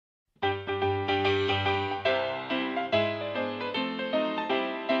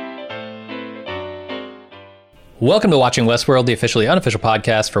Welcome to Watching Westworld, the officially unofficial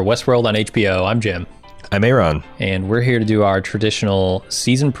podcast for Westworld on HBO. I'm Jim. I'm Aaron. And we're here to do our traditional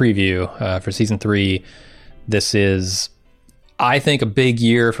season preview for season 3. This is, I think, a big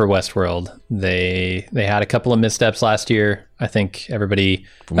year for Westworld. They had a couple of missteps last year. I think everybody,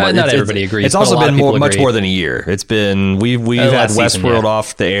 everybody agrees. It's also been much more than a year. It's been, we've had Westworld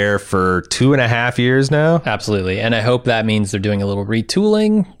off the air for 2.5 years now. Absolutely. And I hope that means they're doing a little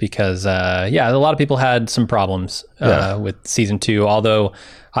retooling because, a lot of people had some problems with season 2, although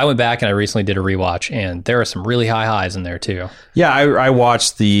I went back and I recently did a rewatch, and there are some really high highs in there too. Yeah, I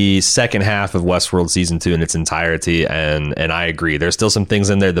watched the second half of Westworld season 2 in its entirety, and I agree. There's still some things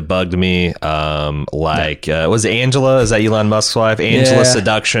in there that bugged me, was Angela? Is that Elon Musk's wife? Angela's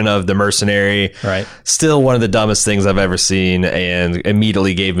seduction of the mercenary. Right. Still one of the dumbest things I've ever seen, and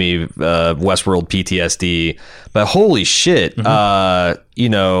immediately gave me Westworld PTSD. But holy shit,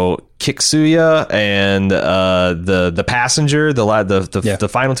 Kiksuya and the passenger, the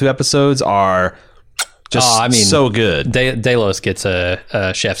final 2 episodes are just so good. Delos gets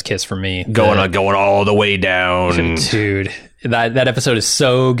a chef's kiss from me. Going all the way down, dude. That episode is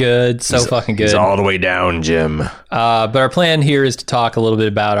so good, fucking good. It's all the way down, Jim. But our plan here is to talk a little bit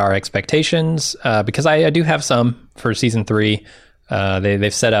about our expectations because I do have some for season 3.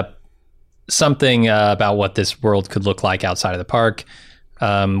 They've set up something about what this world could look like outside of the park.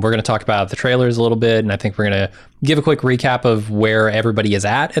 We're going to talk about the trailers a little bit, and I think we're going to give a quick recap of where everybody is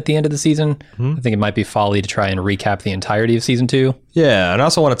at the end of the season. Mm-hmm. I think it might be folly to try and recap the entirety of season 2. Yeah, and I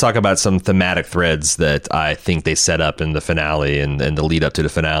also want to talk about some thematic threads that I think they set up in the finale and the lead up to the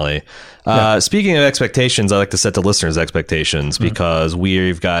finale. Speaking of expectations, I like to set the listeners' expectations because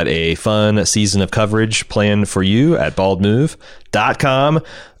we've got a fun season of coverage planned for you at baldmove.com.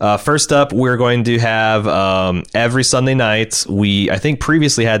 First up, we're going to have every Sunday night. I think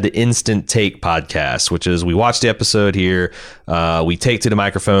previously had the Instant Take podcast, which is we watch the episode here, we take to the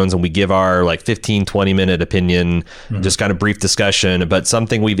microphones and we give our 15-20 minute opinion, just kind of brief discussion. But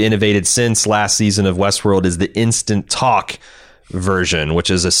something we've innovated since last season of Westworld is the Instant Talk version, which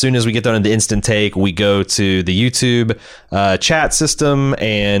is as soon as we get done in the Instant Take, we go to the YouTube chat system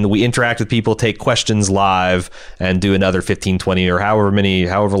and we interact with people, take questions live, and do another 15, 20, or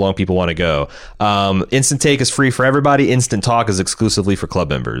however long people want to go. Instant Take is free for everybody. Instant Talk is exclusively for club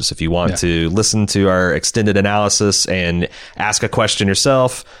members. If you want to listen to our extended analysis and ask a question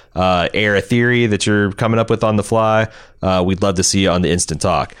yourself, air a theory that you're coming up with on the fly, we'd love to see you on the Instant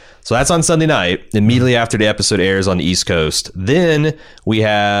Talk. So that's on Sunday night, immediately after the episode airs on the East Coast. Then we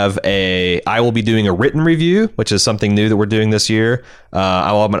have I will be doing a written review, which is something new that we're doing this year.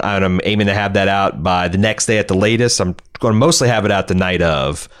 I'm aiming to have that out by the next day at the latest. I'm going to mostly have it out the night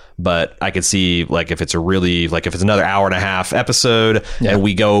of, but I could see if it's another hour and a half episode and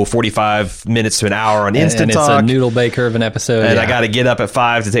we go 45 minutes to an hour on Instant Talk. And it's a noodle baker of an episode. And I got to get up at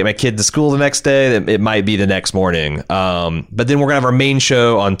 5 to take my kid to school the next day. It might be the next morning. But then we're going to have our main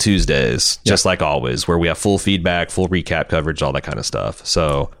show on Tuesdays, just like always, where we have full feedback, full recap coverage, all that kind of stuff.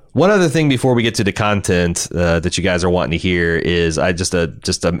 So one other thing before we get to the content that you guys are wanting to hear is just a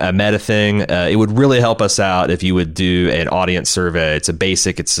meta thing. It would really help us out if you would do an audience survey. It's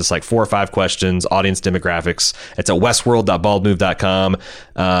it's just 4 or 5 questions, audience demographics. It's at westworld.baldmove.com,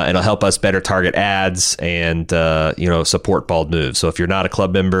 and it'll help us better target ads and support Bald Move. So if you're not a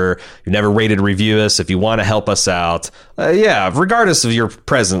club member, you've never rated or review us, if you want to help us out, regardless of your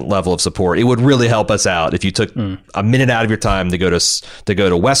present level of support, it would really help us out if you took a minute out of your time to go to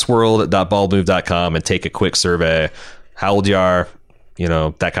westworld.baldmove.com and take a quick survey. How old you are,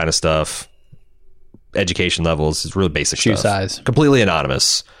 that kind of stuff. Education levels is really basic shoe stuff. Size. Completely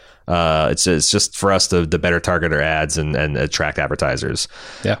anonymous. It's just for us to better target our ads and attract advertisers.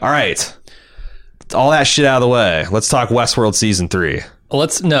 Yeah. All right. All that shit out of the way. Let's talk Westworld season 3.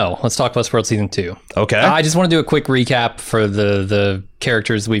 Let's talk Westworld season 2. Okay. I just want to do a quick recap for the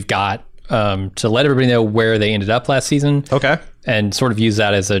characters we've got to let everybody know where they ended up last season. Okay. And sort of use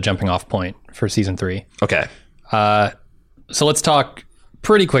that as a jumping off point for season 3. Okay. So let's talk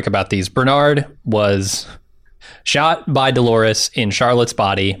pretty quick about these. Bernard was shot by Dolores in Charlotte's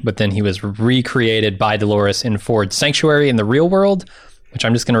body, but then he was recreated by Dolores in Ford's sanctuary in the real world, which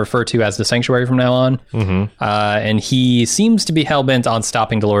I'm just going to refer to as the sanctuary from now on. Mm-hmm. And he seems to be hellbent on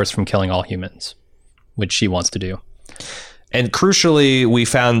stopping Dolores from killing all humans, which she wants to do. And crucially,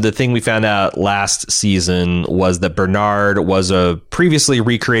 the thing we found out last season was that Bernard was a previously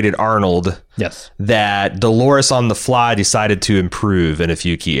recreated Arnold. Yes. That Dolores on the fly decided to improve in a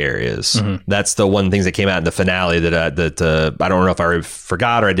few key areas. Mm-hmm. That's the one thing that came out in the finale that I don't know if I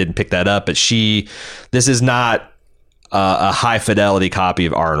forgot or I didn't pick that up. But this is not a high fidelity copy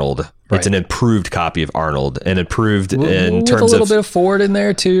of Arnold. It's an improved copy of Arnold, and improved in with terms a little of bit of Ford in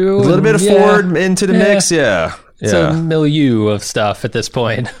there too. a little bit of Ford into the mix. Yeah. It's a milieu of stuff at this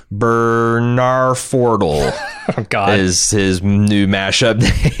point. Bernard Fordle Oh, God. is his new mashup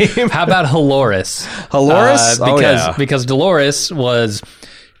name. How about Halores? Halores? Because Dolores was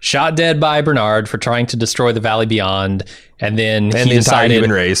shot dead by Bernard for trying to destroy the Valley Beyond, and then And he the entire decided,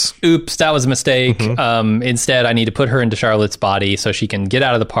 human race. oops, that was a mistake. Instead, I need to put her into Charlotte's body so she can get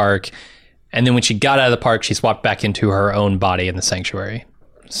out of the park. And then when she got out of the park, she swapped back into her own body in the sanctuary.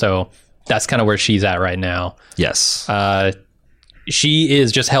 So that's kind of where she's at right now. Yes. She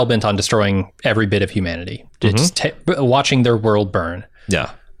is just hell-bent on destroying every bit of humanity. Just watching their world burn.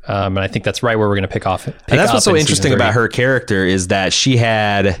 Yeah. And I think that's right where we're going to pick up. And that's what's so interesting about her character is that she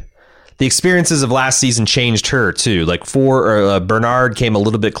had the experiences of last season changed her too. Like Bernard came a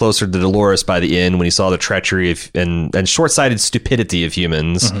little bit closer to Dolores by the end when he saw the treachery and short-sighted stupidity of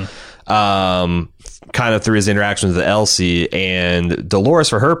humans, kind of through his interactions with Elsie. And Dolores,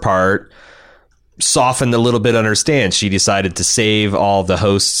 for her part, softened a little bit on her stance. She decided to save all the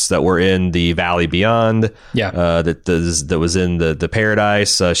hosts that were in the Valley Beyond. That was in the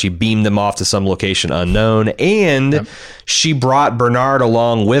paradise. She beamed them off to some location unknown, and she brought Bernard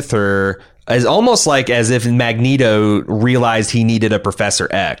along with her, as almost like as if Magneto realized he needed a Professor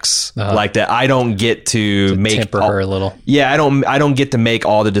X, like that. I don't get to make temper her a little. Yeah, I don't get to make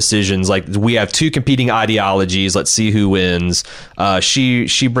all the decisions. Like, we have two competing ideologies. Let's see who wins.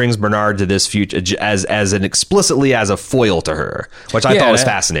 She brings Bernard to this future as an explicitly as a foil to her, which I thought was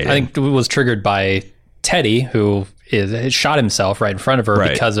fascinating. I think it was triggered by Teddy, who shot himself right in front of her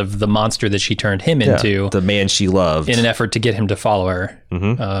because of the monster that she turned him into, the man she loved, in an effort to get him to follow her.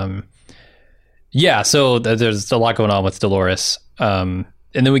 So there's a lot going on with Dolores. And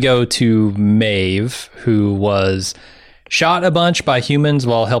then we go to Maeve, who was shot a bunch by humans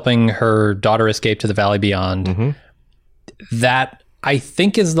while helping her daughter escape to the Valley Beyond. That, I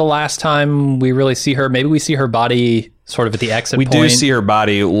think, is the last time we really see her. Maybe we see her body sort of at the exit point. We do see her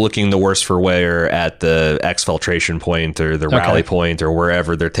body looking the worse for wear at the exfiltration point or the rally point or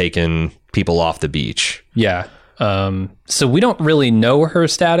wherever they're taking people off the beach. Yeah. So we don't really know her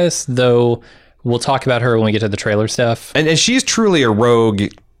status, though. We'll talk about her when we get to the trailer stuff. And she's truly a rogue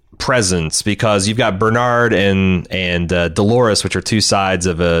presence, because you've got Bernard and Dolores, which are two sides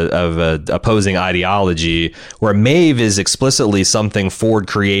of a opposing ideology, where Maeve is explicitly something Ford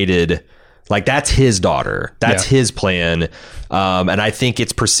created. Like, that's his daughter. That's his plan. And I think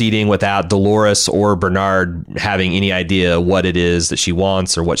it's proceeding without Dolores or Bernard having any idea what it is that she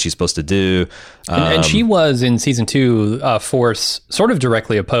wants or what she's supposed to do. And she was, in season 2, a force sort of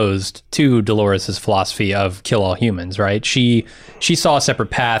directly opposed to Dolores' philosophy of kill all humans, right? She saw a separate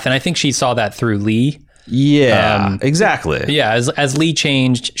path, and I think she saw that through Lee. Yeah, exactly. Yeah, as Lee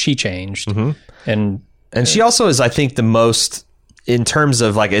changed, she changed. And she also is, I think, the most... in terms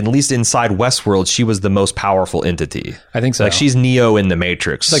of, like, at least inside Westworld, she was the most powerful entity. I think so. Like, she's Neo in the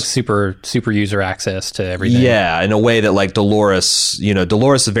Matrix. It's like super user access to everything. Yeah, in a way that, like, Dolores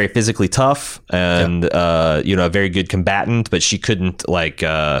is very physically tough and, a very good combatant, but she couldn't, like,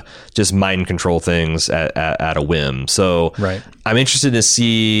 just mind control things at a whim. So I'm interested to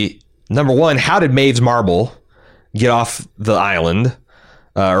see, number one, how did Maeve's marble get off the island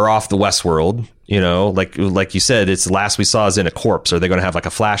or off the Westworld? Like you said, it's the last we saw is in a corpse. Are they going to have like a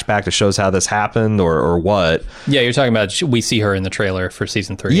flashback that shows how this happened or what? Yeah, you're talking about, we see her in the trailer for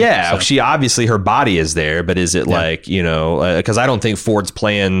season 3. Yeah, she obviously, her body is there, but is it like, because I don't think Ford's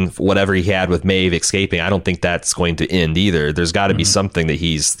plan, whatever he had with Maeve escaping, I don't think that's going to end either. There's got to be something that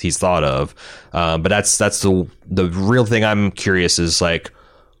he's thought of. But that's the real thing I'm curious is, like,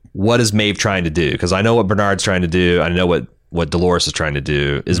 what is Maeve trying to do? Because I know what Bernard's trying to do. I know what Dolores is trying to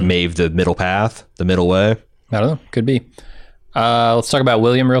do. Is Maeve the middle path, the middle way? I don't know. Could be. Let's talk about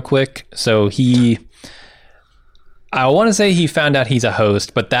William real quick. So I want to say he found out he's a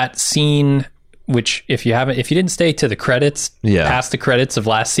host, but that scene, which if you didn't stay to the credits, past the credits of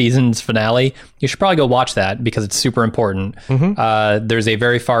last season's finale, you should probably go watch that because it's super important. There's a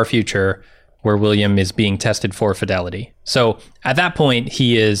very far future where William is being tested for fidelity. So at that point,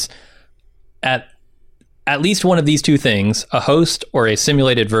 he is at least one of these two things, a host or a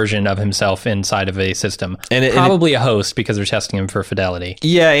simulated version of himself inside of a system. Probably a host, because they're testing him for fidelity.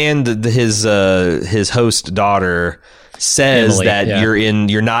 Yeah, and his host daughter says Emily, that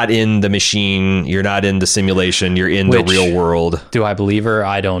you're not in the machine, you're not in the simulation, you're in the real world. Do I believe her?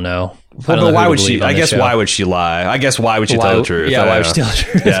 I don't know. But why would she? I guess why would she lie? I guess why would she tell the truth? Yeah, why would she tell the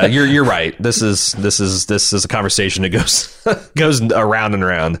truth? Yeah, you're right. This is a conversation that goes around and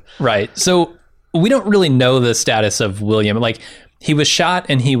around. Right. So we don't really know the status of William. Like, he was shot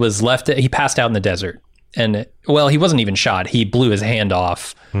and he passed out in the desert. And, well, he wasn't even shot. He blew his hand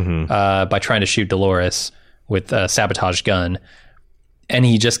off by trying to shoot Dolores with a sabotaged gun. And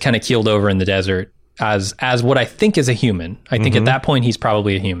he just kind of keeled over in the desert as what I think is a human. I think at that point, he's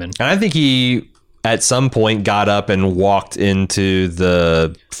probably a human. And I think he, at some point, got up and walked into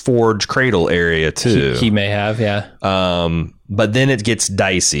the Forge Cradle area, too. He may have, yeah. But then it gets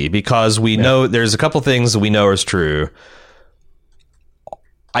dicey because we know there's a couple things that we know is true.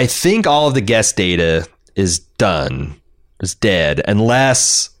 I think all of the guest data is dead,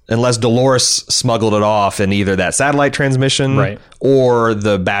 unless Dolores smuggled it off in either that satellite transmission or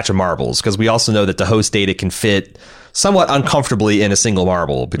the batch of marbles, because we also know that the host data can fit somewhat uncomfortably in a single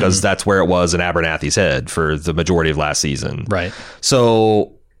marble, because that's where it was in Abernathy's head for the majority of last season. Right.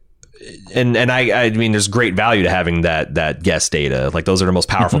 So, and I mean, there's great value to having that guest data. Like, those are the most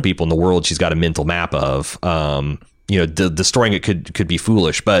powerful people in the world she's got a mental map of. Destroying it could be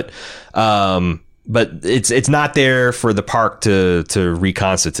foolish, but it's not there for the park to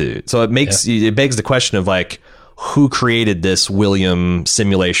reconstitute. So it begs the question of, like, who created this William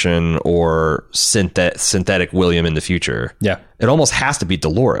simulation or synthetic William in the future? Yeah, it almost has to be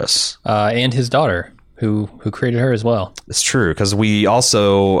Dolores and his daughter, who created her as well. It's true, because we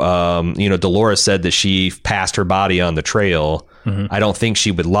also, Dolores said that she passed her body on the trail. I don't think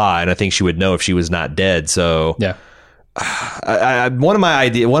she would lie, and I think she would know if she was not dead. So yeah. One of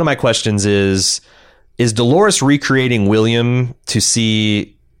my questions is Dolores recreating William to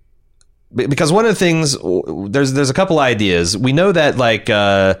see, because one of the things, there's a couple ideas. We know that, like,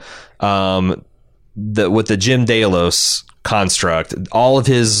 with the Jim Delos construct, all of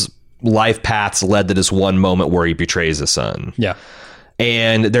his life paths led to this one moment where he betrays his son. Yeah.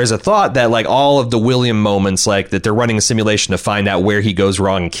 And there's a thought that, like, all of the William moments, like, that they're running a simulation to find out where he goes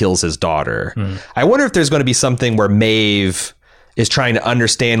wrong and kills his daughter. I wonder if there's going to be something where Maeve is trying to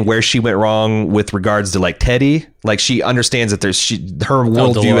understand where she went wrong with regards to, like, Teddy. Like, she understands that her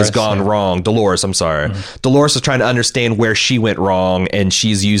worldview has gone wrong. Dolores, I'm sorry. Dolores is trying to understand where she went wrong, and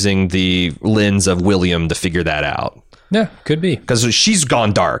she's using the lens of William to figure that out. Yeah, could be. Because she's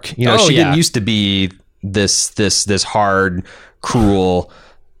gone dark. She didn't used to be this hard, cruel,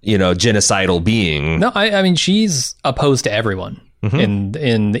 genocidal being. No, I mean, she's opposed to everyone in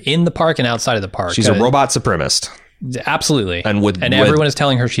the park and outside of the park. She's a robot supremacist. Absolutely. And everyone is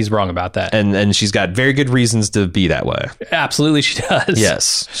telling her she's wrong about that. And she's got very good reasons to be that way. Absolutely, she does.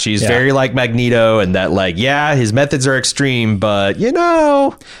 Yes. She's very like Magneto, and that, like, his methods are extreme, but, And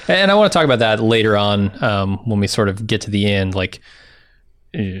I want to talk about that later on when we sort of get to the end. Like,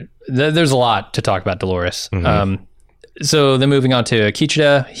 there's a lot to talk about Dolores. So then moving on to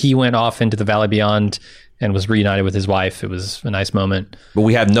Akichida, he went off into the Valley Beyond and was reunited with his wife. It was a nice moment. But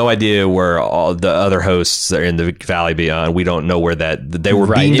we have no idea where all the other hosts are in the Valley Beyond. We don't know where they were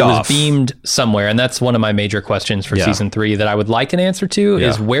beamed off. It was beamed somewhere, and that's one of my major questions for season 3 that I would like an answer to,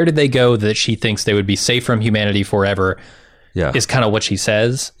 is where did they go that she thinks they would be safe from humanity forever? Yeah. Is kind of what she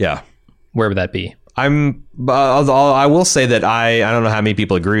says. Yeah. Where would that be? I will say that I don't know how many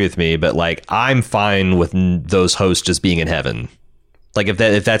people agree with me, but, like, I'm fine with those hosts just being in heaven. Like,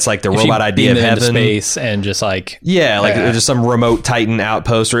 if that's like the robot idea of heaven, into space and just like just some remote Titan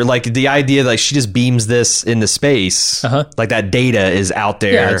outpost, or like the idea that, like, she just beams this into space, like that data is out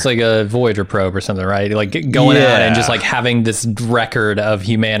there. Yeah, it's like a Voyager probe or something, right? Like going out and just like having this record of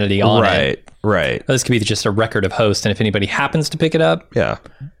humanity on it. Right. This could be just a record of hosts, and if anybody happens to pick it up,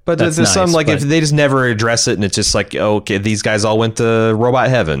 But there's some, like, if they just never address it and it's just like, okay, these guys all went to robot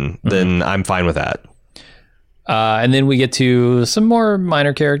heaven, then I'm fine with that. And then we get to some more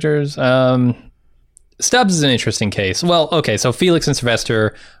minor characters. Stubbs is an interesting case. Well, okay, so Felix and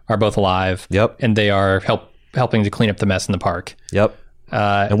Sylvester are both alive. Yep. And they are helping to clean up the mess in the park. Yep.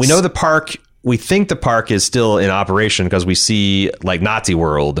 And we know the park, we think the park is still in operation because we see, like, Nazi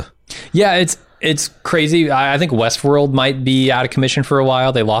World. Yeah, it's crazy. I think Westworld might be out of commission for a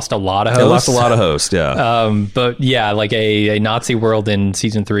while. They lost a lot of hosts. Yeah. But yeah, like a Nazi World in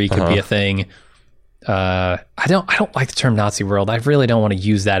season 3 could be a thing. I don't like the term Nazi World. I really don't want to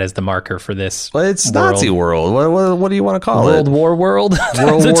use that as the marker for this. Well, it's world. Nazi World. What do you want to call World War World?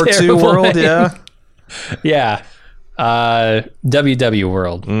 World War II World, name. Yeah. WW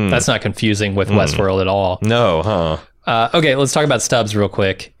World. That's not confusing with Westworld at all. No, huh? Okay, let's talk about Stubbs real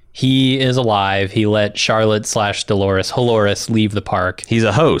quick. He is alive. He let Charlotte / Dolores leave the park. He's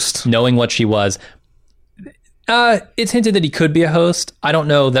a host. Knowing what she was. It's hinted that he could be a host. I don't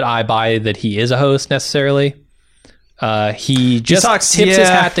know that I buy that he is a host necessarily. He just talks- tips his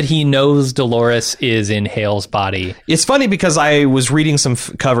yeah. hat that he knows Dolores is in Hale's body. It's funny because I was reading some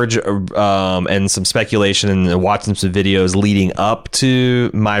coverage and some speculation and watching some videos leading up to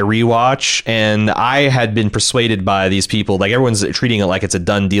my rewatch, and I had been persuaded by these people, like everyone's treating it like it's a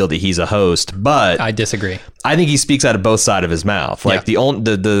done deal that he's a host, but I disagree. I think he speaks out of both sides of his mouth. Like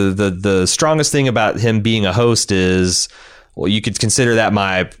the strongest thing about him being a host is, well, you could consider that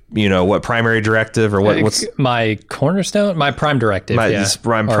my, what primary directive or what's my cornerstone, my prime directive, this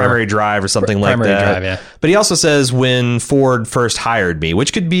primary drive or something like primary that. drive, yeah. But he also says when Ford first hired me,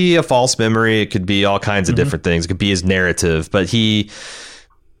 which could be a false memory. It could be all kinds of different things. It could be his narrative, but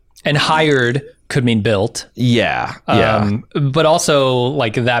and hired could mean built. Yeah. But also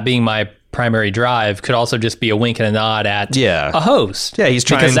like that being my primary drive could also just be a wink and a nod at a host. Yeah, he's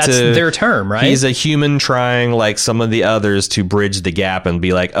trying because that's to, their term, right? He's a human trying, like some of the others, to bridge the gap and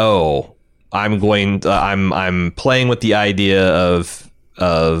be like, oh, I'm playing with the idea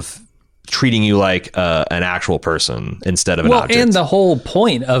of treating you like an actual person instead of an object. And the whole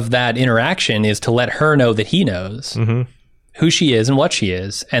point of that interaction is to let her know that he knows who she is and what she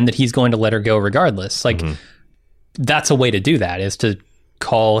is, and that he's going to let her go regardless. Like that's a way to do that, is to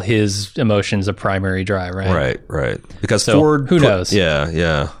call his emotions a primary drive, right? Right. Because so, Ford, who knows?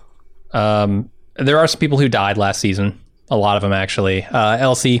 Yeah. There are some people who died last season. A lot of them, actually.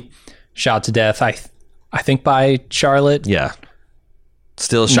 Elsie shot to death, I think by Charlotte. Yeah.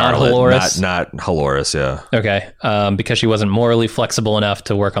 Still Charlotte, not Halloris, yeah. Okay, because she wasn't morally flexible enough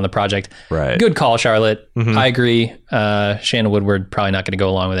to work on the project. Right. Good call, Charlotte. I agree. Shannon Woodward probably not going to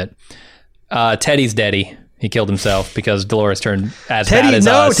go along with it. Teddy's deady. He killed himself because Dolores turned as bad as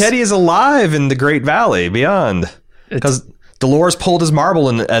us. Teddy is alive in the Great Valley Beyond. Because Dolores pulled his marble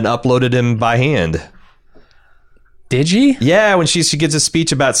and uploaded him by hand. Did she? Yeah, when she gives a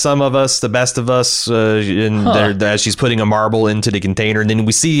speech about some of us, the best of us, as she's putting a marble into the container, and then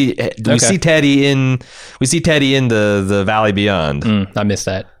we see Teddy in the Valley Beyond. I missed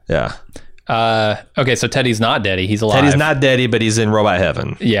that. Yeah. Okay, so Teddy's not deady. He's alive. Teddy's not deady, but he's in Robot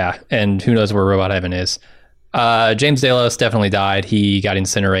Heaven. Yeah, and who knows where Robot Heaven is. James Delos definitely died. He got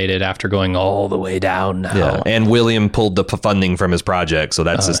incinerated after going all the way down. Yeah, and William pulled the funding from his project, so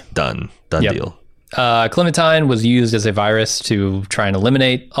that's just done deal. Clementine was used as a virus to try and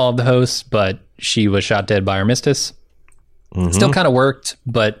eliminate all of the hosts, but she was shot dead by Armistice. Still kind of worked,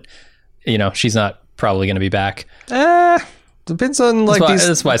 but she's not probably going to be back. Depends on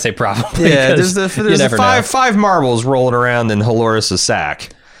that's why I say probably. Yeah, there's five marbles rolling around in Halloris'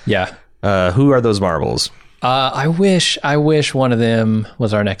 sack. Yeah. Who are those marbles? I wish one of them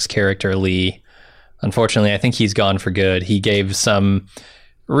was our next character, Lee. Unfortunately, I think he's gone for good. He gave some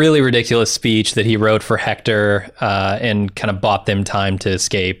really ridiculous speech that he wrote for Hector and kind of bought them time to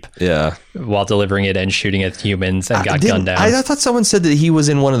escape. Yeah. While delivering it and shooting at humans and got gunned down. I thought someone said that he was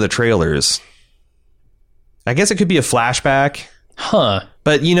in one of the trailers. I guess it could be a flashback. Huh.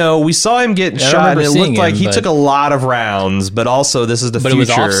 But, we saw him get shot, and it looked like he took a lot of rounds, but also this is the future. But it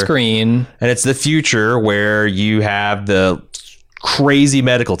was off screen. And it's the future where you have the crazy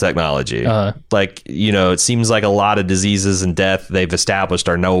medical technology. It seems like a lot of diseases and death they've established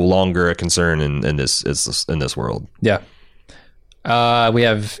are no longer a concern in this world. Yeah. We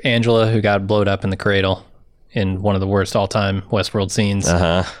have Angela, who got blowed up in the cradle in one of the worst all-time Westworld scenes.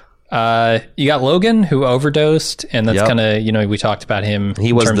 You got Logan, who overdosed, and that's kind of, we talked about him.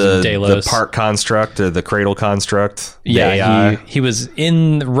 He was the part construct or the cradle construct. Yeah, he was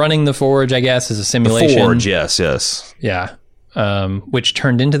running the Forge, I guess, as a simulation. The Forge, yes. Yeah, which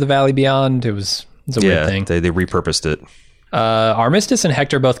turned into the Valley Beyond. It's a weird thing. They repurposed it. Armistice and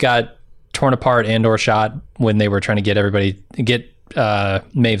Hector both got torn apart and/or shot when they were trying to get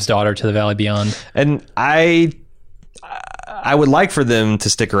Maeve's daughter to the Valley Beyond. And I would like for them to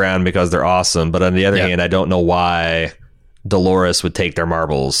stick around because they're awesome, but on the other hand, I don't know why Dolores would take their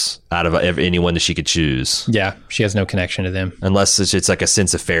marbles out of anyone that she could choose. Yeah, she has no connection to them. Unless it's like a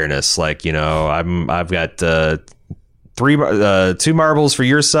sense of fairness, like, I've got 2 marbles for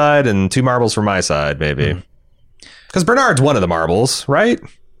your side and 2 marbles for my side, maybe. Because Bernard's one of the marbles, right?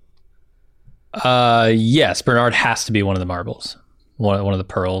 Yes, Bernard has to be one of the marbles. One of the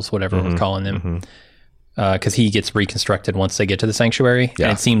pearls, whatever we're calling them. Because he gets reconstructed once they get to the sanctuary,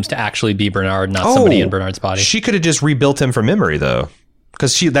 and it seems to actually be Bernard, not somebody in Bernard's body. She could have just rebuilt him from memory, though,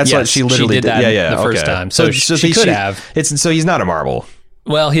 because what she literally did. That the first time. So she could have. So he's not a marble.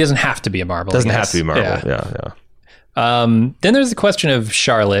 Well, he doesn't have to be a marble. Doesn't have to be a marble. Yeah. Then there's the question of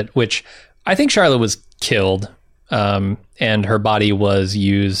Charlotte, which I think Charlotte was killed, and her body was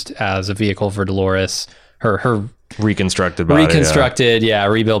used as a vehicle for Dolores. Her reconstructed body.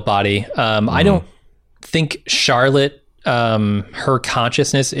 Rebuilt body. I don't. think Charlotte, her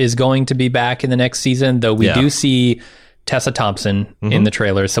consciousness is going to be back in the next season, though we do see Tessa Thompson in the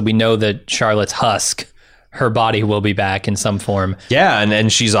trailer. So we know that Charlotte's husk, her body will be back in some form. Yeah,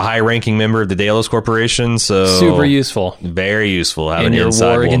 and she's a high-ranking member of the Delos Corporation, so super useful. Very useful having in your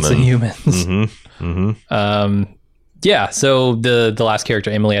inside war against the woman. humans. Yeah, so the last character,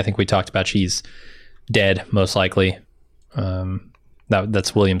 Emily, I think we talked about, she's dead, most likely.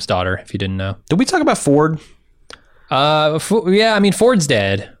 That's William's daughter, if you didn't know. Did we talk about Ford? Yeah, I mean, Ford's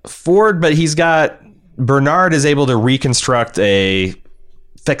dead. Ford, but Bernard is able to reconstruct a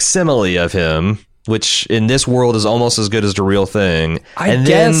facsimile of him, which in this world is almost as good as the real thing. I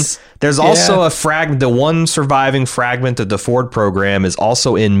guess. Then there's also a fragment, the one surviving fragment of the Ford program is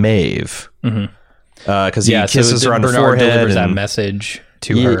also in Maeve. Because he kisses her on Bernard the forehead. Delivers that message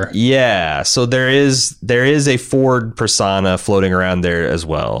to her. Yeah, so there is a Ford persona floating around there as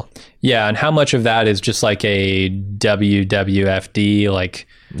well. Yeah, and how much of that is just like a WWFD, like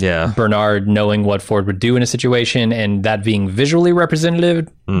Bernard knowing what Ford would do in a situation, and that being visually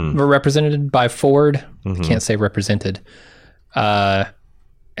represented by Ford. Can't say represented. And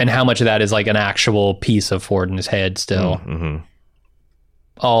how much of that is like an actual piece of Ford in his head still.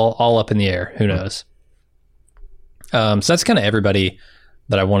 All up in the air. Who knows? So that's kind of everybody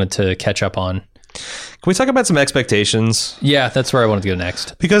that I wanted to catch up on. Can we talk about some expectations? Yeah, that's where I wanted to go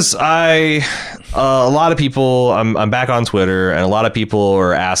next. Because a lot of people, I'm back on Twitter, and a lot of people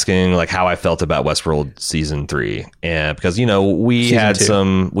are asking like how I felt about Westworld season 3, and because we had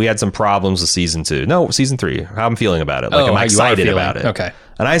some problems with season 2. No, season 3. How I'm feeling about it? Like, am I excited about it? Okay,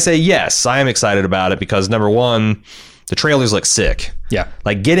 and I say yes, I am excited about it because number one, the trailers look sick. Yeah.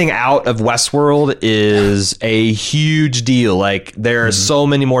 Like, getting out of Westworld is a huge deal. Like, there are so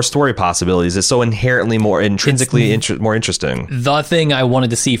many more story possibilities. It's so inherently more intrinsically more interesting. The thing I wanted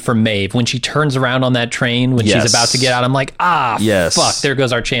to see from Maeve, when she turns around on that train, when she's about to get out, I'm like, fuck, there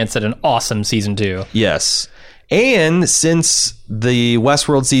goes our chance at an awesome season 2. Yes. And since the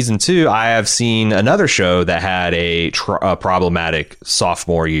Westworld season 2, I have seen another show that had a problematic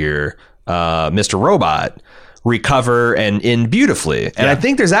sophomore year, Mr. Robot, recover and end beautifully. And I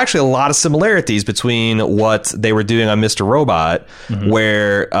think there's actually a lot of similarities between what they were doing on Mr. Robot,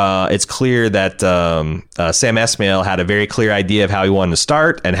 where it's clear that Sam Esmail had a very clear idea of how he wanted to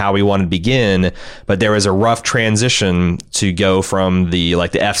start and how he wanted to begin, but there was a rough transition to go from the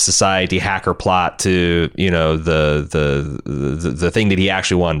F Society hacker plot to the thing that he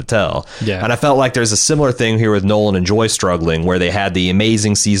actually wanted to tell. And I felt like there's a similar thing here with Nolan and Joy struggling, where they had the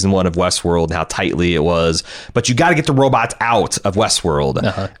amazing season 1 of Westworld and how tightly it was, but you got to get the robots out of Westworld.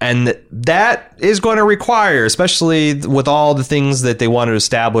 And that is going to require, especially with all the things that they want to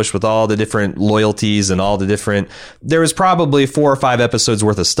establish, with all the different loyalties and all the different, there was probably 4 or 5 episodes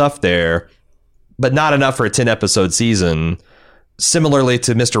worth of stuff there, but not enough for a 10 episode season. Similarly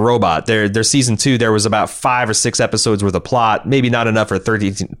to Mr. Robot, their season 2, there was about 5 or 6 episodes worth of plot, maybe not enough for a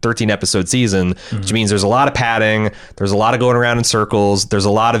 13 episode season, which means there's a lot of padding, there's a lot of going around in circles, there's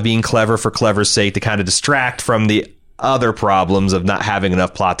a lot of being clever for clever's sake to kind of distract from the other problems of not having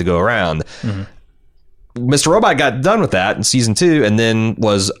enough plot to go around. Mr. Robot got done with that in season 2 and then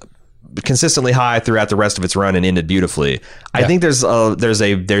was consistently high throughout the rest of its run and ended beautifully. I think there's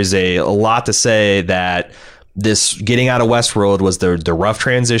a lot to say that this getting out of Westworld was the rough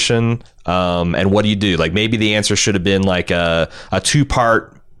transition. And what do you do? Like, maybe the answer should have been like a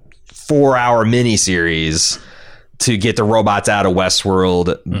 2-part 4-hour miniseries to get the robots out of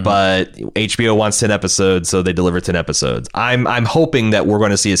Westworld, but HBO wants 10 episodes, so they deliver 10 episodes. I'm hoping that we're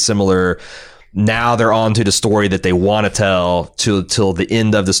going to see a similar. Now they're on to the story that they want to tell till the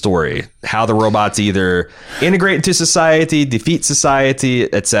end of the story. How the robots either integrate into society, defeat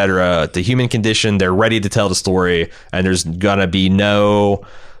society, etc. The human condition, they're ready to tell the story, and there's going to be no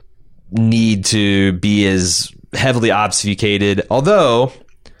need to be as heavily obfuscated. Although,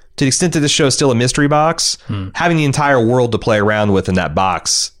 to the extent that this show is still a mystery box, having the entire world to play around with in that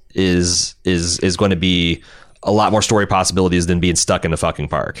box is going to be a lot more story possibilities than being stuck in the fucking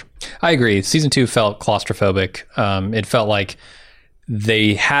park. I agree. Season 2 felt claustrophobic. It felt like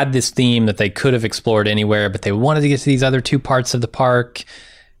they had this theme that they could have explored anywhere, but they wanted to get to these other 2 parts of the park,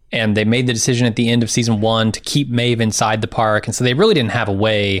 and they made the decision at the end of season 1 to keep Maeve inside the park, and so they really didn't have a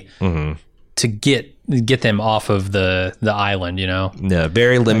way to get them off of the island, Yeah,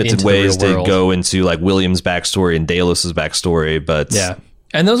 very limited ways to go into like William's backstory and Delos's backstory, but yeah.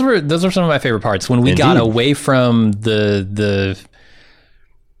 And those were some of my favorite parts when we got away from the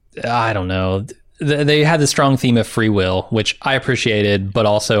I don't know. They had the strong theme of free will, which I appreciated, but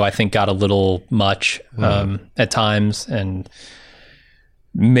also I think got a little much at times. And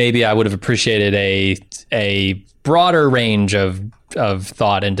maybe I would have appreciated a broader range of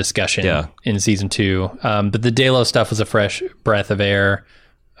thought and discussion in season 2. But the Delos stuff was a fresh breath of air.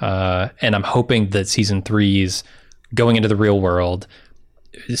 And I'm hoping that season 3's going into the real world,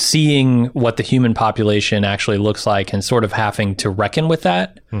 seeing what the human population actually looks like and sort of having to reckon with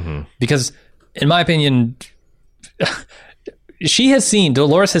that. Mm-hmm. Because in my opinion,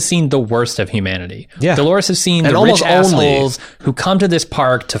 Dolores has seen the worst of humanity. Yeah. Dolores has seen the rich assholes who come to this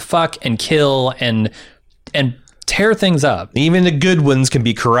park to fuck and kill and tear things up. Even the good ones can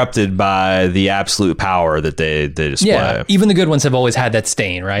be corrupted by the absolute power that they display. Yeah, even the good ones have always had that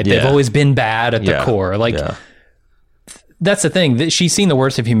stain, right? Yeah. They've always been bad at the core. That's the thing. She's seen the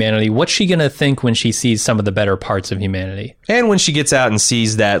worst of humanity. What's she going to think when she sees some of the better parts of humanity? And when she gets out and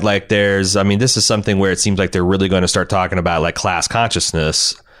sees that, this is something where it seems like they're really going to start talking about, class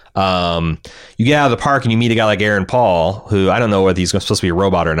consciousness. You get out of the park and you meet a guy like Aaron Paul, who I don't know whether he's supposed to be a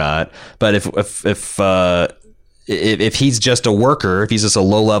robot or not, but if he's just a worker, if he's just a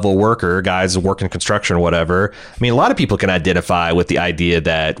low-level worker, guys working construction or whatever, a lot of people can identify with the idea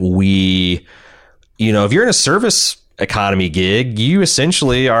that if you're in a service economy gig, you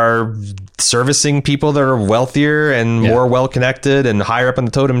essentially are servicing people that are wealthier and more well-connected and higher up on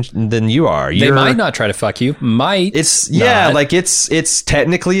the totem than you are. They might not try to fuck you. It's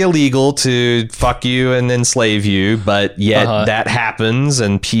technically illegal to fuck you and enslave you, but yet that happens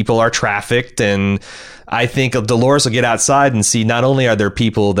and people are trafficked. And I think Dolores will get outside and see not only are there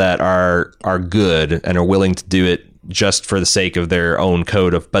people that are good and are willing to do it just for the sake of their own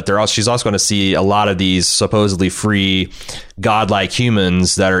code but she's also going to see a lot of these supposedly free godlike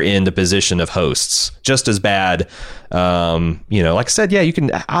humans that are in the position of hosts, just as bad. Like I said, you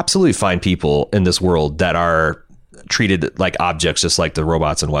can absolutely find people in this world that are treated like objects, just like the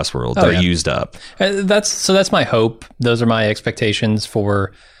robots in Westworld. They're used up. That's my hope. Those are my expectations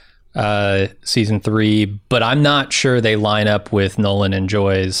for season 3, but I'm not sure they line up with Nolan and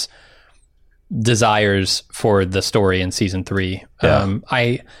Joy's desires for the story in season 3. We'll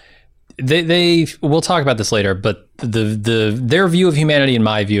talk about this later, but their view of humanity and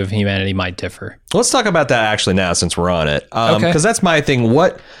my view of humanity might differ. Let's talk about that actually now, since we're on it, because that's my thing.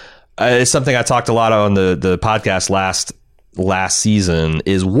 What is something I talked a lot on the podcast last season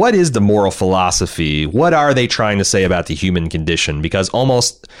is, what is the moral philosophy? What are they trying to say about the human condition? Because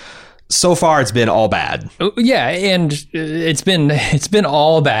almost so far it's been all bad. Yeah, and it's been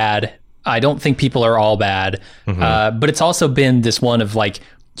all bad. I don't think people are all bad, but it's also been this one of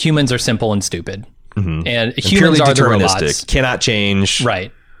humans are simple and stupid, and humans are the robots, cannot change,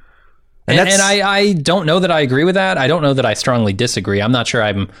 right? And I don't know that I agree with that. I don't know that I strongly disagree. I'm not sure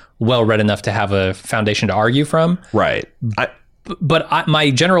I'm well read enough to have a foundation to argue from. Right. But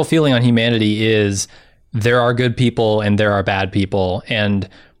my general feeling on humanity is there are good people and there are bad people, and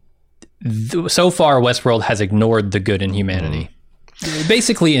so far Westworld has ignored the good in humanity.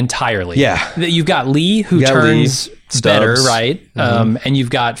 Basically entirely. Yeah. You've got Lee, who turns better, right? And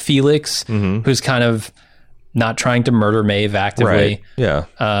you've got Felix, who's kind of not trying to murder Maeve actively. Right. Yeah.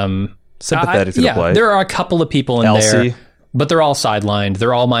 Sympathetic to the plight. There are a couple of people in Elsie. there, but they're all sidelined.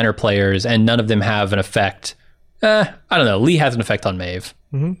 They're all minor players, and none of them have an effect. I don't know. Lee has an effect on Maeve.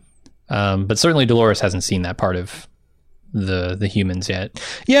 But certainly Dolores hasn't seen that part of the humans yet.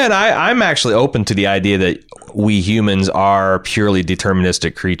 Yeah, and I'm actually open to the idea that we humans are purely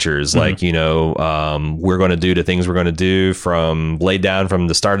deterministic creatures. We're going to do the things we're going to do laid down from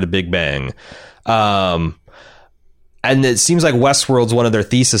the start of the Big Bang. And it seems like Westworld's one of their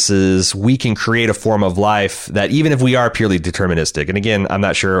theses. We can create a form of life that, even if we are purely deterministic, and again, I'm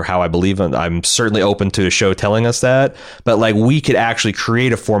not sure how I believe in, I'm certainly open to a show telling us that, but we could actually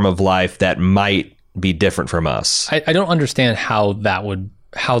create a form of life that might be different from us. I don't understand how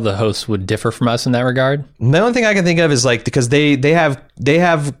the hosts would differ from us in that regard. The only thing I can think of is because they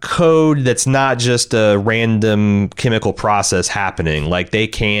have code that's not just a random chemical process happening.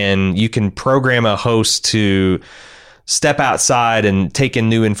 You can program a host to step outside and take in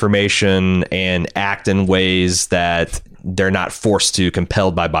new information and act in ways that they're not forced to,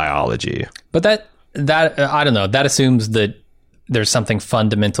 compelled by biology. But that I don't know, that assumes that there's something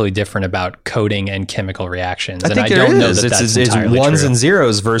fundamentally different about coding and chemical reactions. I don't know that that's entirely ones true. And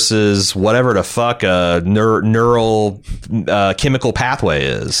zeros versus whatever the fuck a neural chemical pathway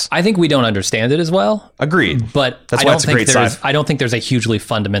is. I think we don't understand it as well. Agreed. But I don't think there's a hugely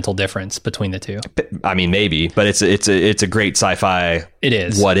fundamental difference between the two. I mean, maybe, but it's a great sci-fi. It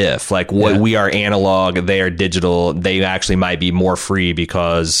is. What if? We are analog, they are digital. They actually might be more free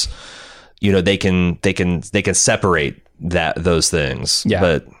because they can separate those things. Yeah,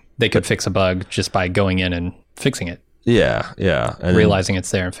 but they could fix a bug just by going in and fixing it. Yeah, yeah. And realizing it's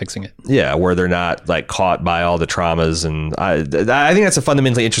there and fixing it. yeah, where they're not like caught by all the traumas, and I think that's a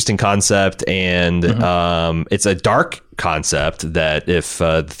fundamentally interesting concept, and it's a dark concept that if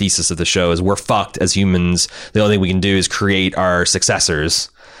the thesis of the show is we're fucked as humans, the only thing we can do is create our successors.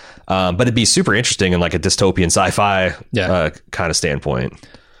 But it'd be super interesting in like a dystopian sci-fi kind of standpoint.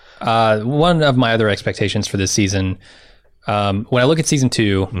 One of my other expectations for this season, when I look at season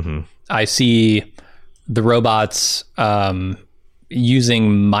 2, I see the robots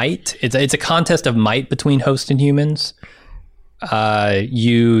using might. It's a contest of might between hosts and humans.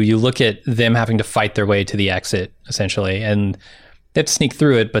 You look at them having to fight their way to the exit, essentially, and they have to sneak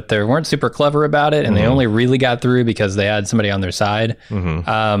through it, but they weren't super clever about it, and they only really got through because they had somebody on their side.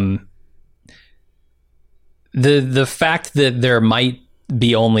 The fact that there might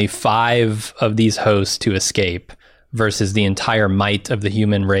be only 5 of these hosts to escape versus the entire might of the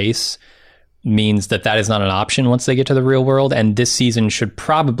human race means that is not an option once they get to the real world, and this season should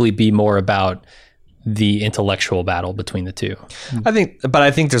probably be more about the intellectual battle between the two. I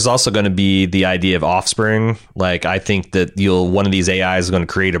think there's also going to be the idea of offspring. Like, I think that one of these AIs is going to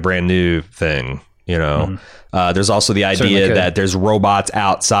create a brand new thing, you know. There's also the idea that there's robots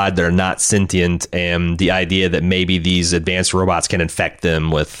outside that are not sentient, and the idea that maybe these advanced robots can infect them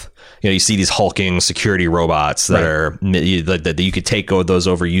with, you know, you see these hulking security robots that are that you could take those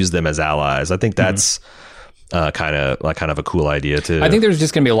over, use them as allies. I think that's kind of a cool idea too. I think there's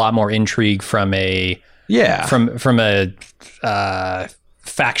just going to be a lot more intrigue from a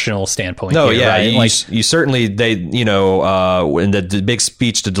factional standpoint. No, here, yeah, right? you certainly in the big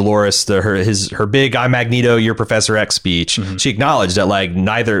speech to Dolores, her big "I'm Magneto, you're Professor X" speech, she acknowledged that like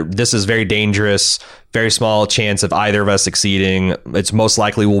this is very dangerous, very small chance of either of us succeeding. It's most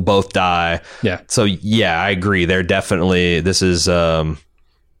likely we'll both die. Yeah. So yeah, I agree. They're definitely this is going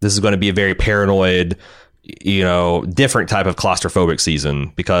to be a very paranoid, you know, different type of claustrophobic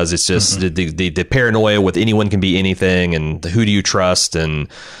season, because it's just the paranoia with anyone can be anything, and who do you trust, and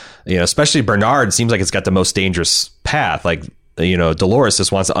you know, especially Bernard seems like it's got the most dangerous path. Like, you know, Dolores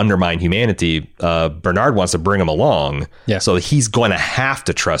just wants to undermine humanity. Bernard wants to bring him along. Yeah. So he's going to have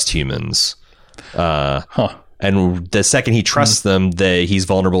to trust humans. And the second he trusts them, he's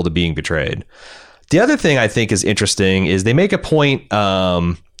vulnerable to being betrayed. The other thing I think is interesting is they make a point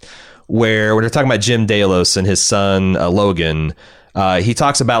where when they're talking about Jim Delos and his son Logan, he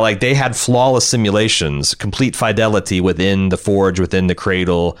talks about like they had flawless simulations, complete fidelity within the forge, within the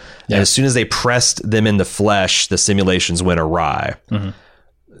cradle. Yeah. And as soon as they pressed them in the flesh, the simulations went awry.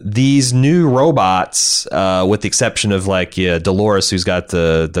 These new robots, with the exception of like Dolores, who's got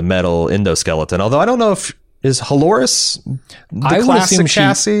the metal endoskeleton, although I don't know if is Halores the classic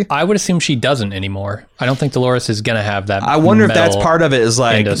chassis? I would assume she doesn't anymore. I don't think Dolores is going to have that. I wonder if that's part of it, is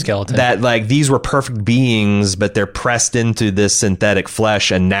like endoskeleton. That like these were perfect beings, but they're pressed into this synthetic flesh,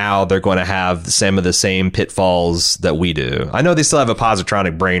 and now they're going to have some of the same pitfalls that we do. I know they still have a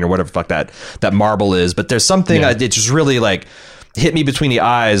positronic brain or whatever the fuck that marble is, but there's something it just really like hit me between the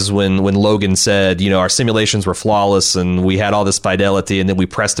eyes when Logan said, you know, our simulations were flawless and we had all this fidelity, and then we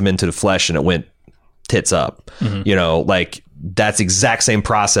pressed them into the flesh and it went tits up. You know, like that's exact same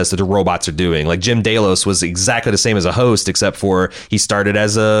process that the robots are doing. Like Jim Delos was exactly the same as a host, except for he started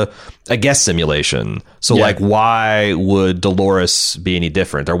as a guest simulation. So like, why would Dolores be any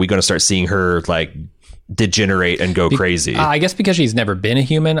different? Are we going to start seeing her like degenerate and go crazy? I guess because she's never been a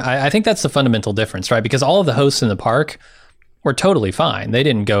human. I think that's the fundamental difference, right? Because all of the hosts in the park were totally fine. They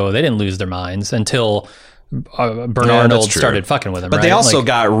didn't lose their minds until Bernard started fucking with them. But they also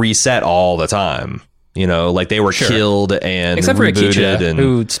got reset all the time. You know, like they were killed and except for rebooted, Akicha,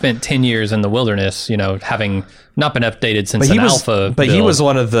 who spent 10 years in the wilderness, you know, having not been updated since an alpha. But he was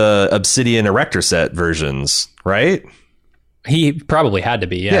one of the Obsidian Erector set versions, right? He probably had to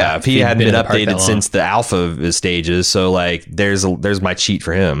be, yeah. If he hadn't been updated since the alpha stages, so like there's my cheat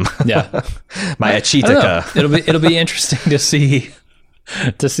for him. Yeah, my Achitica. It'll be interesting to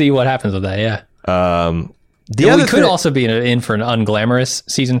see what happens with that. Yeah. We could also be in for an unglamorous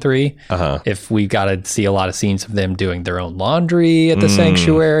season 3 if we got to see a lot of scenes of them doing their own laundry at the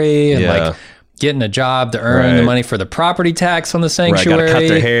sanctuary and like getting a job to earn the money for the property tax on the sanctuary. Got to cut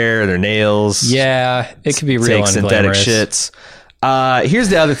their hair, their nails. Yeah, it could be real unglamorous. Synthetic shits. Here's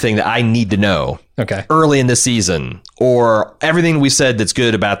the other thing that I need to know. Okay. Early in this season, or everything we said that's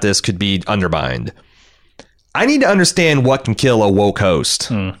good about this could be undermined. I need to understand what can kill a woke host.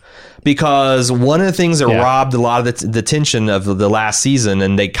 Because one of the things that robbed a lot of the tension of the last season,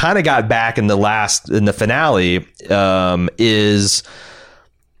 and they kind of got back in the finale, is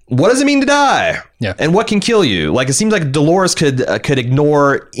what does it mean to die? Yeah. And what can kill you? Like, it seems like Dolores could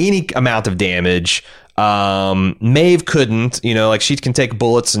ignore any amount of damage, Maeve couldn't, like she can take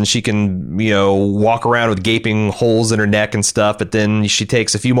bullets and she can, walk around with gaping holes in her neck and stuff, but then she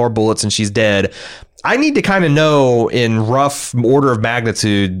takes a few more bullets and she's dead. I need to kind of know in rough order of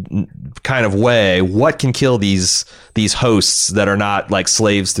magnitude kind of way what can kill these hosts that are not like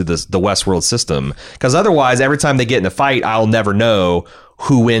slaves to the Westworld system. Because otherwise, every time they get in a fight, I'll never know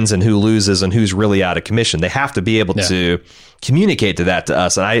who wins and who loses and who's really out of commission. They have to be able to communicate that to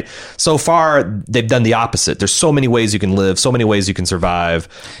us. And so far, they've done the opposite. There's so many ways you can live, so many ways you can survive.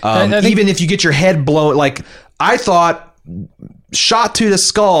 Even if you get your head blown, like I thought shot to the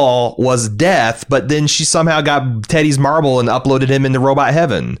skull was death, but then she somehow got Teddy's marble and uploaded him into robot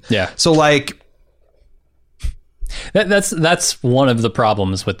heaven. Yeah. So like that's one of the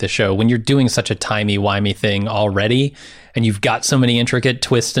problems with the show. When you're doing such a timey-wimey thing already, and you've got so many intricate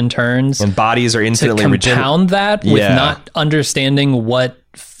twists and turns, and bodies are infinitely to compound that with not understanding what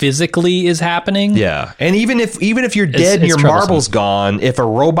physically is happening. Yeah. And even if you're dead and your marble's gone, if a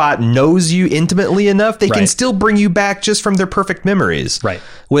robot knows you intimately enough, they can still bring you back just from their perfect memories. Right.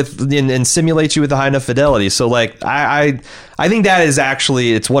 And simulate you with a high enough fidelity. So like I think that is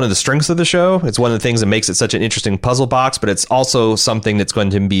actually, it's one of the strengths of the show. It's one of the things that makes it such an interesting puzzle box, but it's also something that's going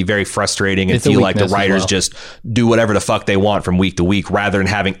to be very frustrating and feel like the writers just do whatever the fuck they want from week to week rather than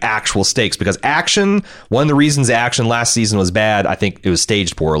having actual stakes. Because action, one of the reasons the action last season was bad, I think it was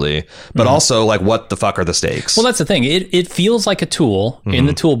staged poorly, but also like what the fuck are the stakes? Well, that's the thing. It feels like a tool in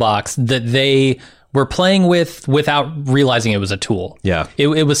the toolbox that they were playing with without realizing it was a tool. Yeah.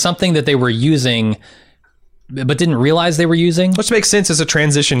 It was something that they were using but didn't realize they were using. Which makes sense as a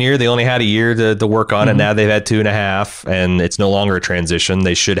transition year. They only had a year to work on it. Now they've had 2.5, and it's no longer a transition.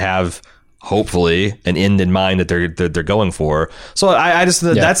 They should have, hopefully, an end in mind that they're going for. So I just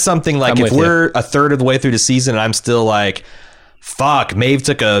that's something like if we're a third of the way through the season and I'm still like, fuck, Maeve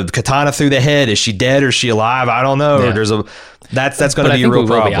took a katana through the head. Is she dead or is she alive? I don't know. Yeah. There's that's going to be a real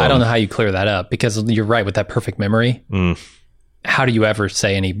problem. I don't know how you clear that up because you're right with that perfect memory. How do you ever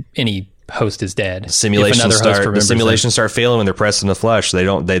say any host is dead? The simulations start failing when they're pressed in the flesh. They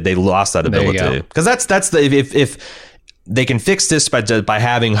lost that ability. Because that's the if they can fix this by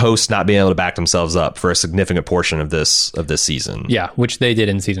having hosts not being able to back themselves up for a significant portion of this season. Yeah, which they did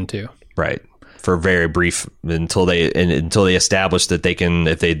in season 2. Right. For very brief until they establish that they can,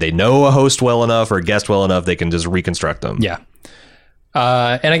 if they know a host well enough or a guest well enough, they can just reconstruct them. Yeah.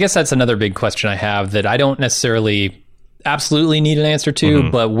 And I guess that's another big question I have that I don't necessarily absolutely need an answer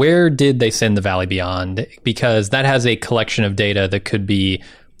to, but where did they send the Valley Beyond? Because that has a collection of data that could be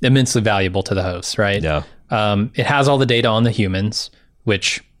immensely valuable to the hosts, right? Yeah. It has all the data on the humans,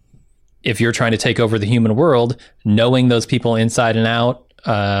 which if you're trying to take over the human world, knowing those people inside and out,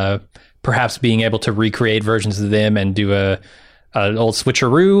 perhaps being able to recreate versions of them and do an old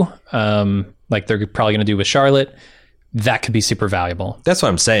switcheroo, like they're probably going to do with Charlotte, that could be super valuable. That's what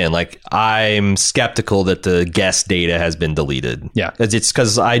I'm saying. Like, I'm skeptical that the guest data has been deleted. Yeah. It's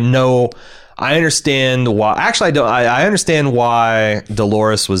because I understand why. Actually, I don't. I understand why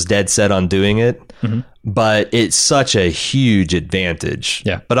Dolores was dead set on doing it, but it's such a huge advantage.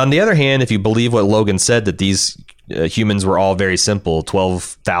 Yeah. But on the other hand, if you believe what Logan said, that these humans were all very simple,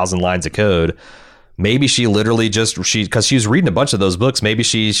 12,000 lines of code. Maybe she literally because she was reading a bunch of those books. Maybe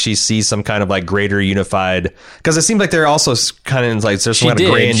she sees some kind of like greater unified, because it seems like they're also kind of like there's some kind of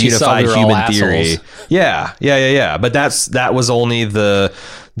grand unified human theory. Yeah. But that was only the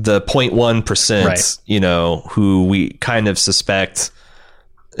 0.1%, right. Who we kind of suspect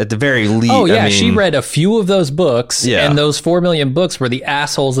at the very least. Oh yeah, she read a few of those books, and those 4 million books were the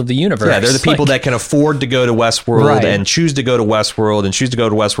assholes of the universe. Yeah, they're the people that can afford to go to Westworld and choose to go to Westworld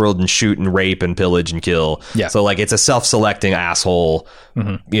and shoot and rape and pillage and kill. Yeah. So like it's a self-selecting asshole,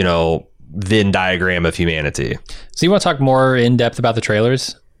 Venn diagram of humanity. So you want to talk more in depth about the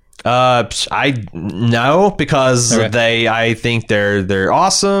trailers? Because I think they're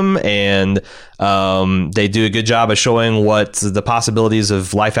awesome, and they do a good job of showing what the possibilities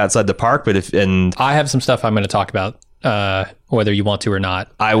of life outside the park. But I have some stuff I'm going to talk about, whether you want to or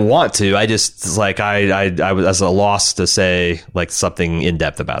not. I want to. I just I was at a loss to say like something in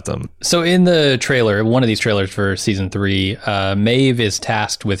depth about them. So in the trailer, one of these trailers for season 3, Maeve is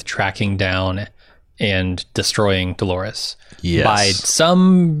tasked with tracking down and destroying Dolores. Yes. By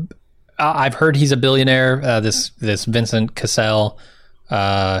some, I've heard he's a billionaire. This Vincent Cassel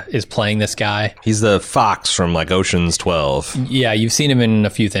is playing this guy. He's the fox from like Ocean's 12. Yeah, you've seen him in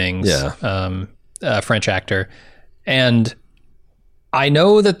a few things. Yeah. French actor. And I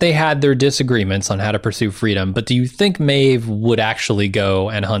know that they had their disagreements on how to pursue freedom, but do you think Maeve would actually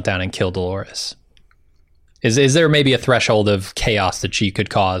go and hunt down and kill Dolores? Is there maybe a threshold of chaos that she could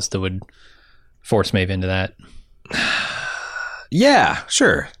cause that would force Maeve into that. Yeah,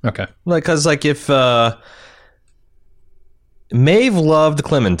 sure. Okay. Like, because like if Maeve loved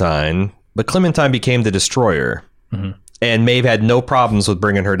Clementine, but Clementine became the destroyer, and Maeve had no problems with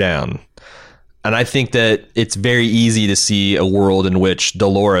bringing her down. And I think that it's very easy to see a world in which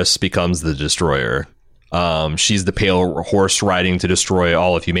Dolores becomes the destroyer. She's the pale horse riding to destroy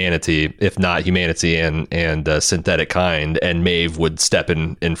all of humanity, if not humanity and synthetic kind. And Maeve would step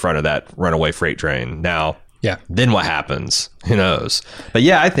in front of that runaway freight train. Now, Yeah. then what happens? Who knows? But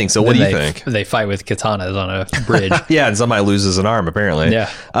yeah, I think so. What do you think? They fight with katanas on a bridge. Yeah, and somebody loses an arm, apparently. Yeah.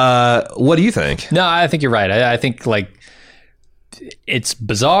 What do you think? No, I think you're right. I think like it's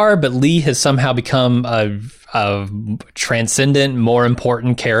bizarre, but Lee has somehow become a transcendent, more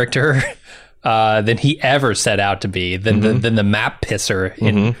important character than he ever set out to be, than the map pisser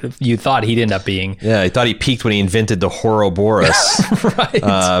you thought he'd end up being. Yeah, he thought he peaked when he invented the Ouroboros. Right.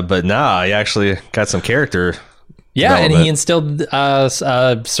 But nah, he actually got some character. Yeah, and development. he instilled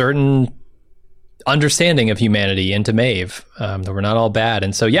a certain understanding of humanity into Maeve, that we're not all bad.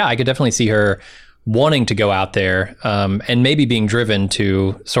 And so, yeah, I could definitely see her wanting to go out there and maybe being driven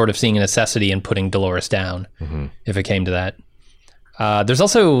to sort of seeing a necessity in putting Dolores down if it came to that. There's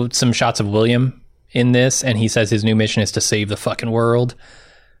also some shots of William in this, and he says his new mission is to save the fucking world.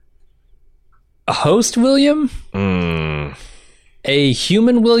 A host William? A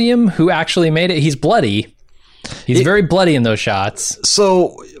human William who actually made it? He's bloody. He's very bloody in those shots.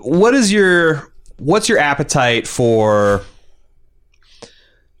 So, what's your appetite for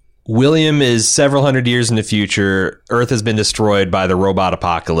William is several hundred years in the future. Earth has been destroyed by the robot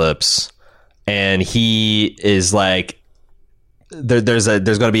apocalypse, and he is like, there's going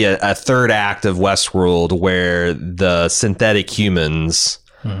to be a third act of Westworld where the synthetic humans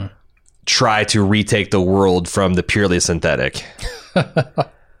try to retake the world from the purely synthetic.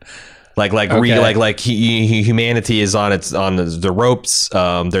 Humanity is on the ropes.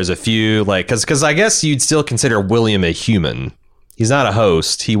 There's a few because I guess you'd still consider William a human. He's not a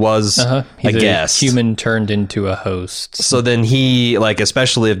host. He was a guest. Human turned into a host. So then he,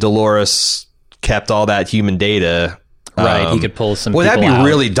 especially if Dolores kept all that human data, right? He could pull some. Well, that'd be out.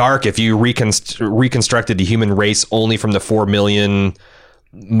 really dark if you reconstructed the human race only from the 4 million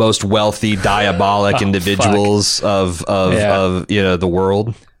most wealthy, diabolic individuals of the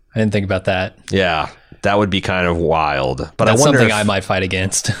world. I didn't think about that. Yeah. That would be kind of wild, but that's I wonder something I might fight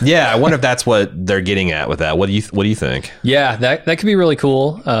against. Yeah, I wonder if that's what they're getting at with that. What do you think? Yeah, that could be really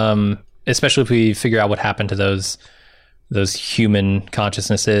cool, especially if we figure out what happened to those human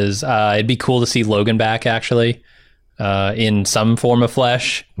consciousnesses. It'd be cool to see Logan back actually in some form of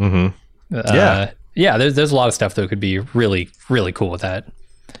flesh. Yeah. There's a lot of stuff that could be really, really cool with that.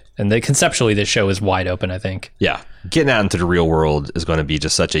 And conceptually, this show is wide open, I think. Yeah. Getting out into the real world is going to be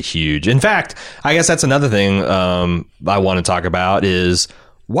just such a huge... In fact, I guess that's another thing I want to talk about is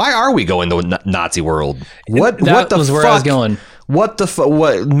why are we going to Nazi world? What the fuck? Where I was going. What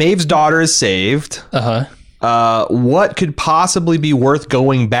Maeve's daughter is saved. What could possibly be worth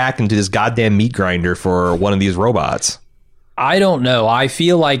going back into this goddamn meat grinder for one of these robots? I don't know. I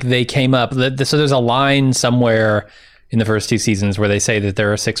feel like they came up... So there's a line somewhere in the first 2 seasons where they say that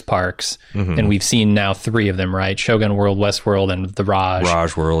there are 6 parks, and we've seen now 3 of them, right? Shogun World, Westworld, and the Raj.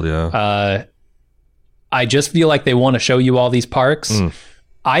 Raj World, yeah. I just feel like they want to show you all these parks.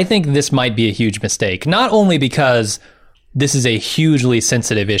 I think this might be a huge mistake, not only because this is a hugely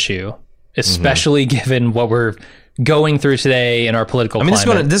sensitive issue, especially given what we're going through today in our political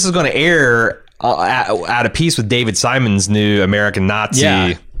climate. This is going to air out of piece with David Simon's new American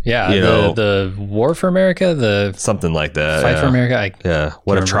Nazi... Yeah, the War for America, something like that. Fight for America.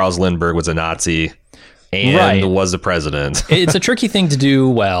 What if Charles Lindbergh was a Nazi and was the president? It's a tricky thing to do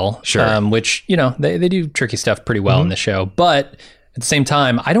well. Sure. Which, they do tricky stuff pretty well in the show. But at the same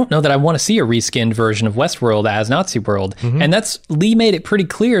time, I don't know that I want to see a reskinned version of Westworld as Nazi World. And Lee made it pretty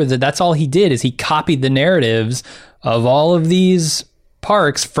clear that that's all he did is he copied the narratives of all of these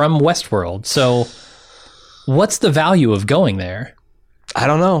parks from Westworld. So what's the value of going there? I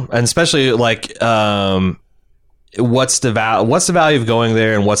don't know, and especially what's the value of going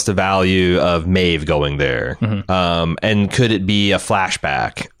there, and what's the value of Maeve going there, and could it be a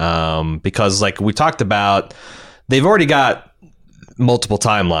flashback? Because we talked about, they've already got multiple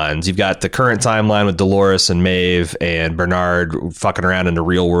timelines. You've got the current timeline with Dolores and Maeve and Bernard fucking around in the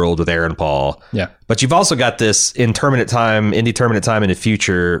real world with Aaron Paul. Yeah, but you've also got this indeterminate time in the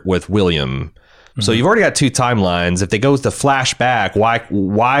future with William. So you've already got 2 timelines. If they go with the flashback,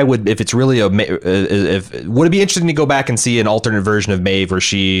 why would, if it's really would it be interesting to go back and see an alternate version of Maeve where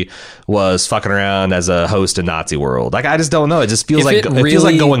she was fucking around as a host in Nazi world? Like, I just don't know. It just feels it feels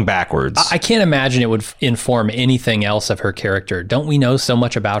like going backwards. I can't imagine it would inform anything else of her character. Don't we know so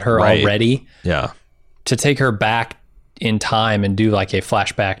much about her already? Yeah. To take her back in time and do like a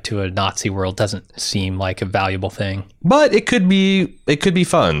flashback to a Nazi world doesn't seem like a valuable thing. But it could be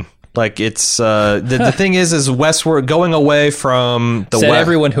fun. Like, it's the thing is Westworld going away from the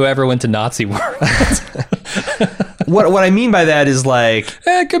everyone who ever went to Nazi world. What I mean by that is, like,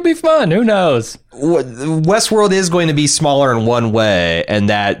 it could be fun. Who knows? Westworld is going to be smaller in one way, and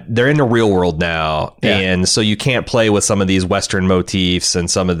that they're in the real world now, and so you can't play with some of these Western motifs and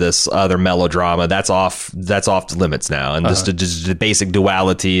some of this other melodrama. That's off limits now, and just the basic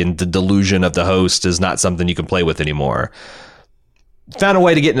duality and the delusion of the host is not something you can play with anymore. Found a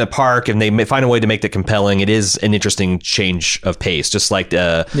way to get in the park, and they find a way to make that compelling. It is an interesting change of pace, just like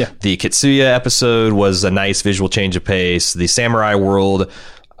the Kitsuya episode was a nice visual change of pace. The Samurai World,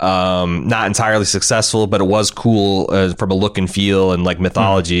 not entirely successful, but it was cool from a look and feel and like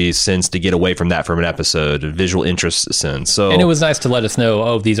mythology sense to get away from that from an episode, a visual interest sense. So, and it was nice to let us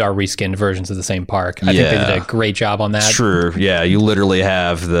know, these are reskinned versions of the same park. I think they did a great job on that. True, yeah, you literally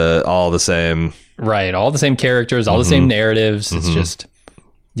have all the same. Right, all the same characters, all the same narratives. It's just,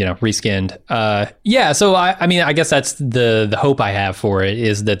 reskinned. So I mean, I guess that's the hope I have for it,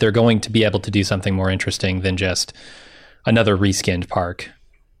 is that they're going to be able to do something more interesting than just another reskinned park.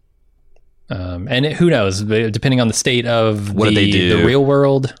 And who knows, depending on the state of what they do, the real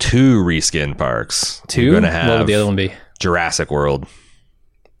world. 2 reskinned parks. 2? What would the other one be? Jurassic World.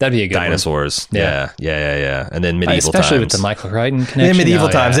 That'd be a good dinosaurs. One. Yeah. And then medieval especially times. with the Michael Crichton connection. Medieval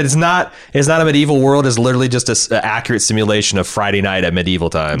times. And it's not a medieval world. It's literally just an accurate simulation of Friday night at medieval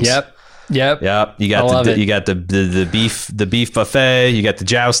times. Yep. You got the beef buffet. You got the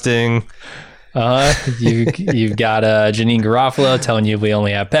jousting. You've got Janine Garofalo telling you we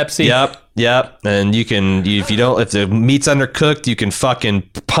only have Pepsi. Yep. And if the meat's undercooked, you can fucking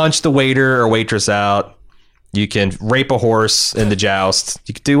punch the waiter or waitress out. You can rape a horse in the joust.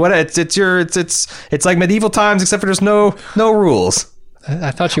 You can do what it's like medieval times, except for there's no rules.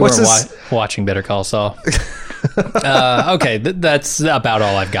 I thought you weren't watching Better Call Saul. Okay, that's about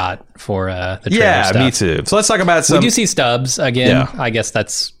all I've got for the trailer stuff. Yeah, me too. So let's talk about some. We do see stubs again. Yeah. I guess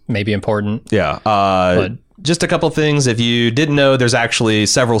that's maybe important. Yeah. Just a couple things. If you didn't know, there's actually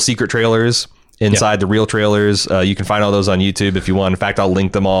several secret trailers inside the real trailers. You can find all those on YouTube if you want. In fact, I'll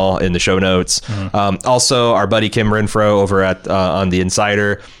link them all in the show notes. Also, our buddy Kim Renfro over at on The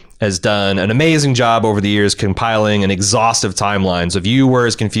Insider has done an amazing job over the years compiling an exhaustive timeline. So if you were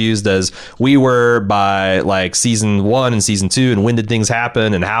as confused as we were by like season 1 and season 2 and when did things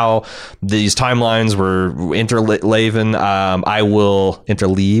happen and how these timelines were interwoven, interwove.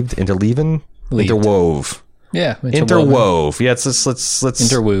 Yeah, interwove. Yeah, let's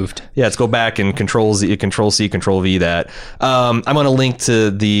interwooved. Yeah, let's go back and control C, control V that. I'm going to link to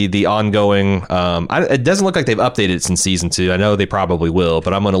the ongoing. It doesn't look like they've updated it since season 2. I know they probably will,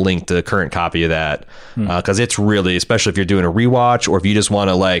 but I'm going to link the current copy of that because it's really, especially if you're doing a rewatch or if you just want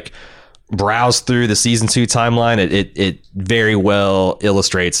to like browse through the season 2 timeline, it very well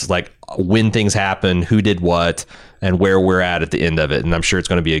illustrates like when things happen, who did what, and where we're at the end of it. And I'm sure it's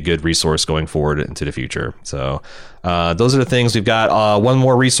going to be a good resource going forward into the future. So those are the things. We've got one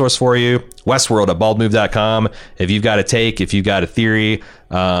more resource for you, Westworld at baldmove.com. If you've got a take, if you've got a theory,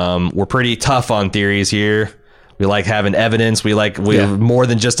 we're pretty tough on theories here. We like having evidence. We more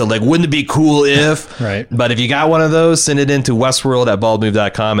than just wouldn't it be cool if? Right. But if you got one of those, send it into Westworld at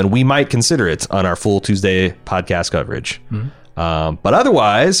baldmove.com and we might consider it on our full Tuesday podcast coverage. But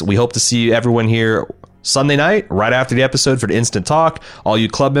otherwise, we hope to see everyone here Sunday night, right after the episode for the Instant Talk. All you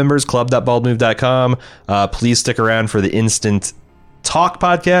club members, club.baldmove.com. Please stick around for the Instant Talk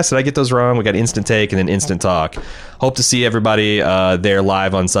podcast. Did I get those wrong? We got Instant Take and then Instant Talk. Hope to see everybody there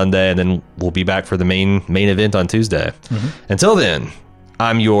live on Sunday, and then we'll be back for the main event on Tuesday. Until then,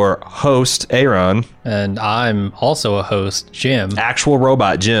 I'm your host, Aaron. And I'm also a host, Jim. Actual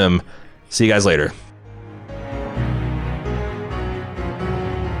robot, Jim. See you guys later.